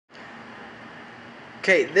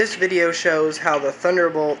Okay, this video shows how the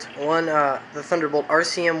Thunderbolt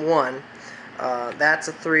RCM 1, that's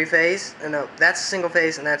a three-phase, no, that's a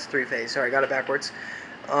single-phase, and that's three-phase. Sorry, I got it backwards.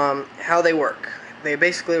 How they work. They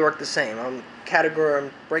basically work the same. I'm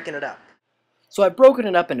breaking it up. So I've broken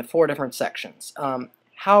it up into 4 different sections.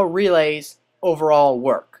 How relays overall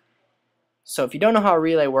work. So if you don't know how a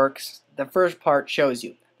relay works, the first part shows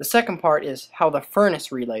you. The second part is how the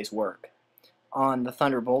furnace relays work on the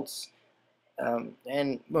Thunderbolts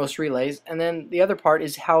and most relays. And then the other part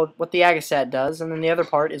is what the Agastat does, and then the other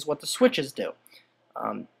part is what the switches do.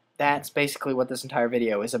 That's basically what this entire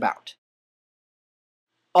video is about.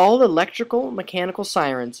 All electrical mechanical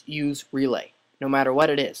sirens use relay, no matter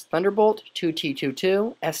what it is. Thunderbolt,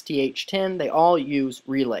 2T22, STH10, they all use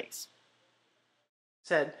relays.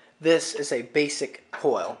 This is a basic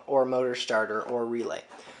coil or motor starter or relay.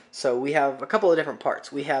 So we have a couple of different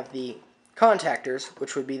parts. We have the contactors,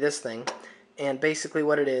 which would be this thing, and basically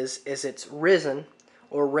what it is it's risen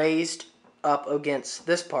or raised up against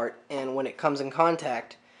this part, and when it comes in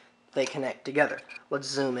contact, they connect together. Let's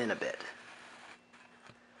zoom in a bit.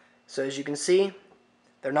 So as you can see,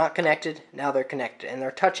 they're not connected, now they're connected, and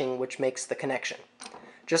they're touching, which makes the connection,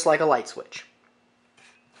 just like a light switch.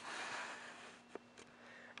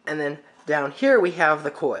 And then down here we have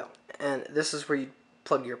the coil, and this is where you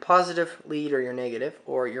plug your positive lead or your negative,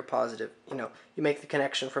 or your positive, you make the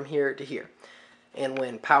connection from here to here. And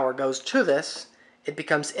when power goes to this, it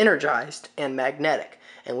becomes energized and magnetic.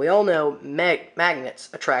 And we all know magnets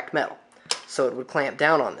attract metal, so it would clamp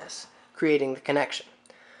down on this, creating the connection.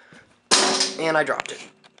 And I dropped it.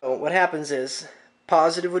 So what happens is,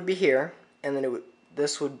 positive would be here, and then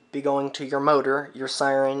this would be going to your motor, your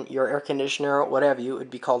siren, your air conditioner, whatever it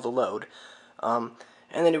would be called a load.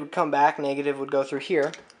 And then it would come back, negative would go through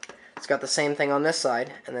here. It's got the same thing on this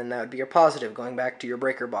side, and then that would be your positive going back to your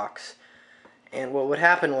breaker box. And what would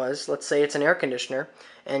happen was, let's say it's an air conditioner,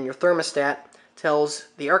 and your thermostat tells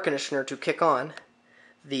the air conditioner to kick on.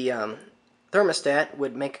 The thermostat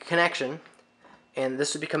would make a connection, and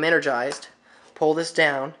this would become energized. Pull this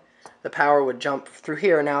down, the power would jump through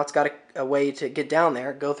here. Now it's got a way to get down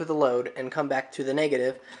there, go through the load, and come back to the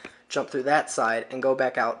negative, jump through that side, and go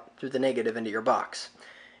back out through the negative into your box.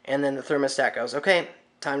 And then the thermostat goes, okay,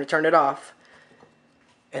 time to turn it off.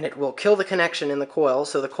 And it will kill the connection in the coil,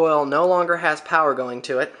 so the coil no longer has power going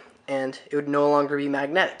to it, and it would no longer be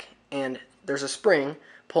magnetic. And there's a spring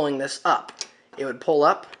pulling this up. It would pull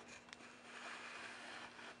up,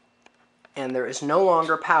 and there is no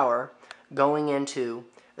longer power going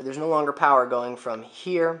from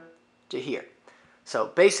here to here. So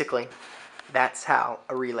basically, that's how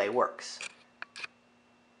a relay works.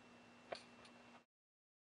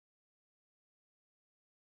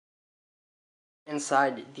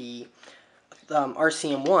 Inside the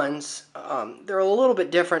RCM ones, they're a little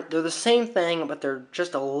bit different. They're the same thing, but they're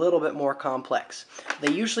just a little bit more complex.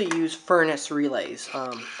 They usually use furnace relays.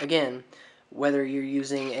 Again, whether you're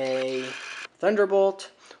using a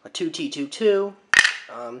Thunderbolt, a 2T22,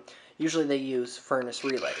 usually they use furnace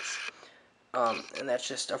relays. And that's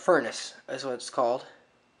just a furnace, is what it's called,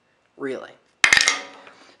 relay.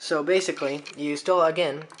 So basically, you still,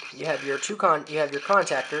 again, you have your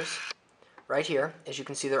contactors right here. As you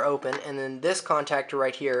can see, they're open, and then this contactor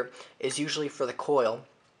right here is usually for the coil.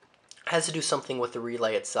 It has to do something with the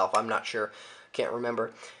relay itself. I'm not sure, can't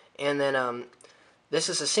remember. And then this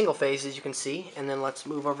is a single phase, as you can see. And then let's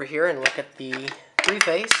move over here and look at the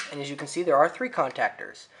three-phase. And as you can see, there are 3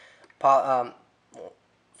 contactors: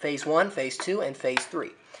 phase 1, phase 2, and phase 3.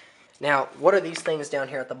 Now, what are these things down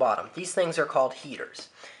here at the bottom? These things are called heaters.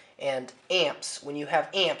 And amps, when you have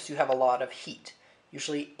amps, you have a lot of heat.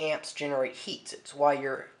 Usually amps generate heat. It's why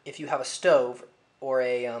if you have a stove or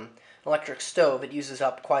an electric stove, it uses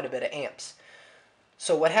up quite a bit of amps.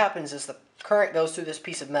 So what happens is the current goes through this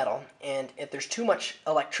piece of metal, and if there's too much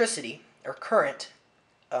electricity or current,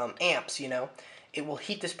 amps, it will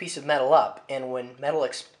heat this piece of metal up, and when metal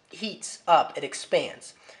heats up, it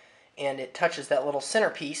expands. And it touches that little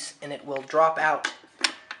centerpiece, and it will drop out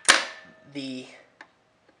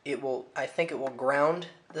I think it will ground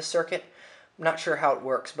the circuit. I'm not sure how it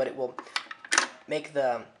works, but it will make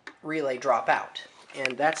the relay drop out.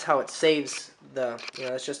 And that's how it saves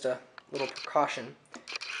it's just a little precaution.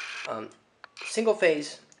 Single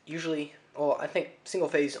phase usually, I think single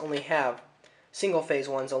phase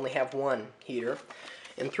ones only have 1 heater.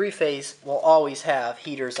 And 3-phase will always have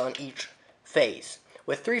heaters on each phase.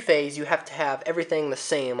 With 3-phase, you have to have everything the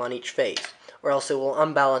same on each phase, or else it will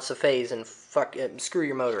unbalance the phase and screw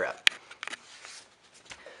your motor up.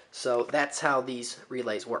 So that's how these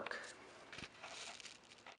relays work.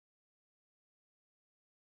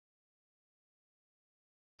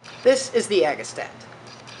 This is the Agastat.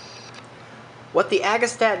 What the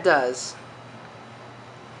Agastat does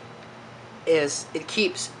is it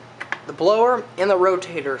keeps the blower and the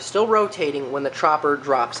rotator still rotating when the chopper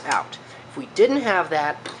drops out. If we didn't have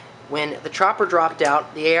that, when the chopper dropped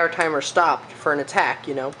out, the AR timer stopped for an attack,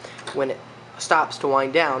 when it stops to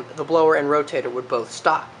wind down, the blower and rotator would both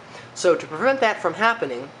stop. So to prevent that from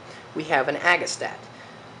happening, we have an Agastat.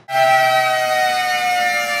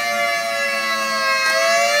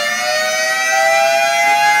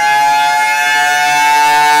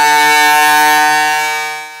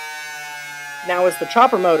 Now as the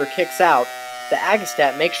chopper motor kicks out, the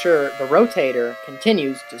Agastat makes sure the rotator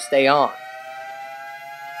continues to stay on.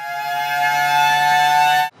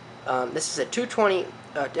 This is a 220,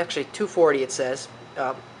 actually 240 it says,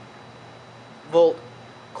 volt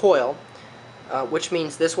coil, which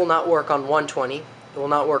means this will not work on 120. It will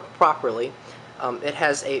not work properly. It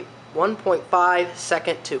has a 1.5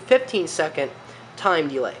 second to 15 second time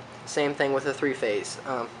delay. Same thing with a three-phase.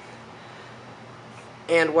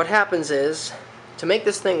 And what happens is, to make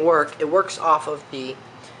this thing work, it works off of it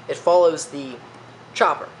follows the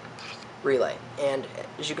chopper relay. And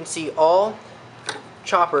as you can see, all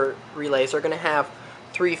chopper relays are going to have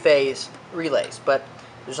three-phase relays, but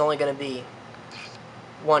there's only going to be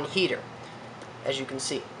one heater, as you can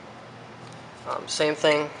see. Same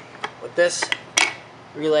thing with this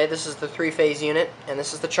relay. This is the three-phase unit, and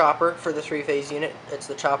this is the chopper for the three-phase unit. It's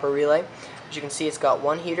the chopper relay. As you can see, it's got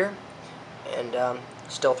one heater and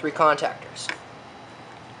still three contactors.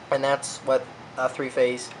 And that's what a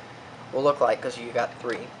three-phase will look like, because you got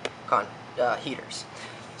three heaters.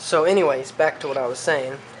 So anyways, back to what I was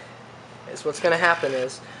saying, is what's going to happen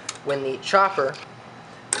is when the chopper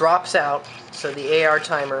drops out, so the AR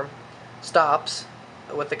timer stops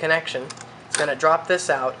with the connection, it's going to drop this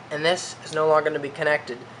out, and this is no longer going to be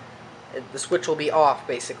connected. The switch will be off,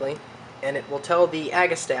 basically, and it will tell the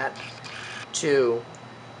Agastat to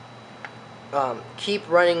keep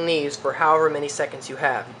running these for however many seconds you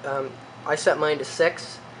have. I set mine to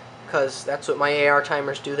 6, because that's what my AR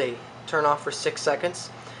timers do. They turn off for 6 seconds.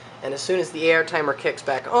 And as soon as the AR timer kicks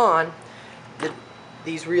back on,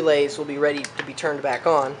 these relays will be ready to be turned back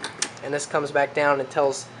on, and this comes back down and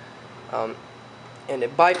tells, and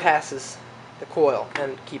it bypasses the coil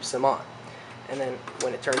and keeps them on. And then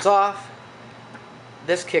when it turns off,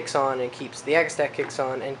 this kicks on and keeps, the Agastat kicks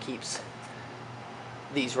on and keeps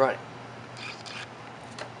these running.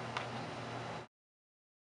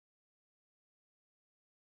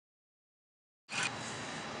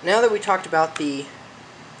 Now that we talked about the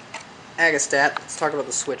Agastat, let's talk about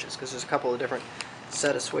the switches, because there's a couple of different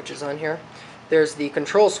set of switches on here. There's the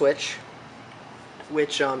control switch,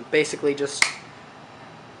 which basically just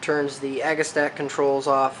turns the Agastat controls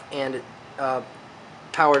off, and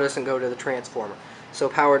power doesn't go to the transformer, so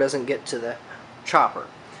power doesn't get to the chopper.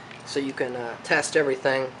 So you can test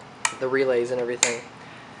everything, the relays and everything,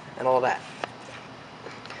 and all that.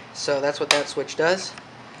 So that's what that switch does.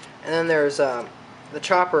 And then there's the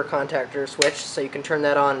chopper contactor switch, so you can turn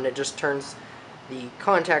that on, and it just turns the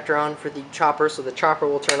contactor on for the chopper, so the chopper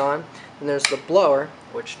will turn on. And there's the blower,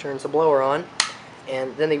 which turns the blower on,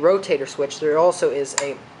 and then the rotator switch. There also is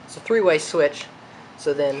it's a three-way switch,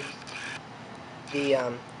 so then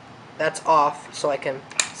that's off, so I can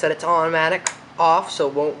set it to automatic off, so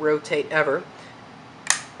it won't rotate ever,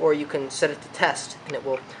 or you can set it to test, and it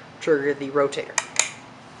will trigger the rotator.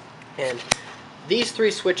 And these three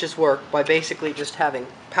switches work by basically just having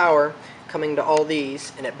power coming to all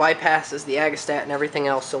these, and it bypasses the Agastat and everything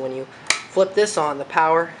else. So when you flip this on, the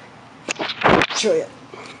power, I'll show you.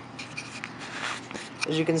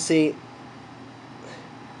 As you can see,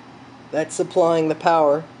 that's supplying the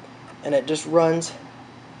power, and it just runs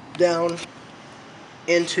down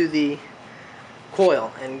into the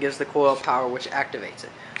coil and gives the coil power, which activates it.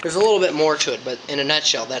 There's a little bit more to it, but in a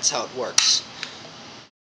nutshell, that's how it works.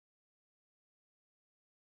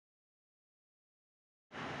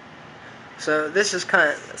 So this is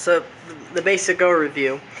so the basic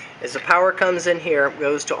overview is the power comes in here,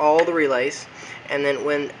 goes to all the relays, and then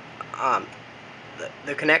when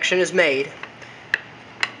the connection is made,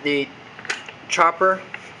 the chopper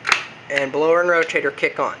and blower and rotator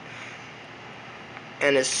kick on.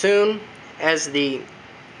 And as soon as the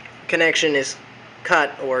connection is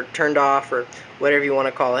cut or turned off, or whatever you want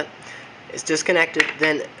to call it, is disconnected,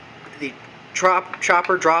 then the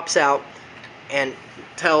chopper drops out and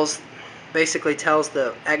basically tells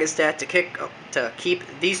the Agastat to keep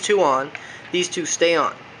these two on. These two stay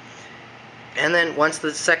on. And then once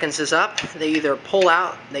the seconds is up, they either pull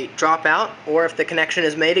out, they drop out, or if the connection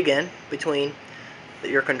is made again between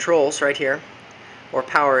your controls right here, or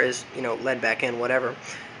power is led back in, whatever,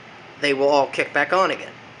 they will all kick back on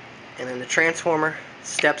again. And then the transformer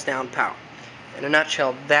steps down power. In a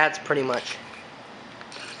nutshell, that's pretty much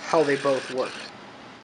how they both work.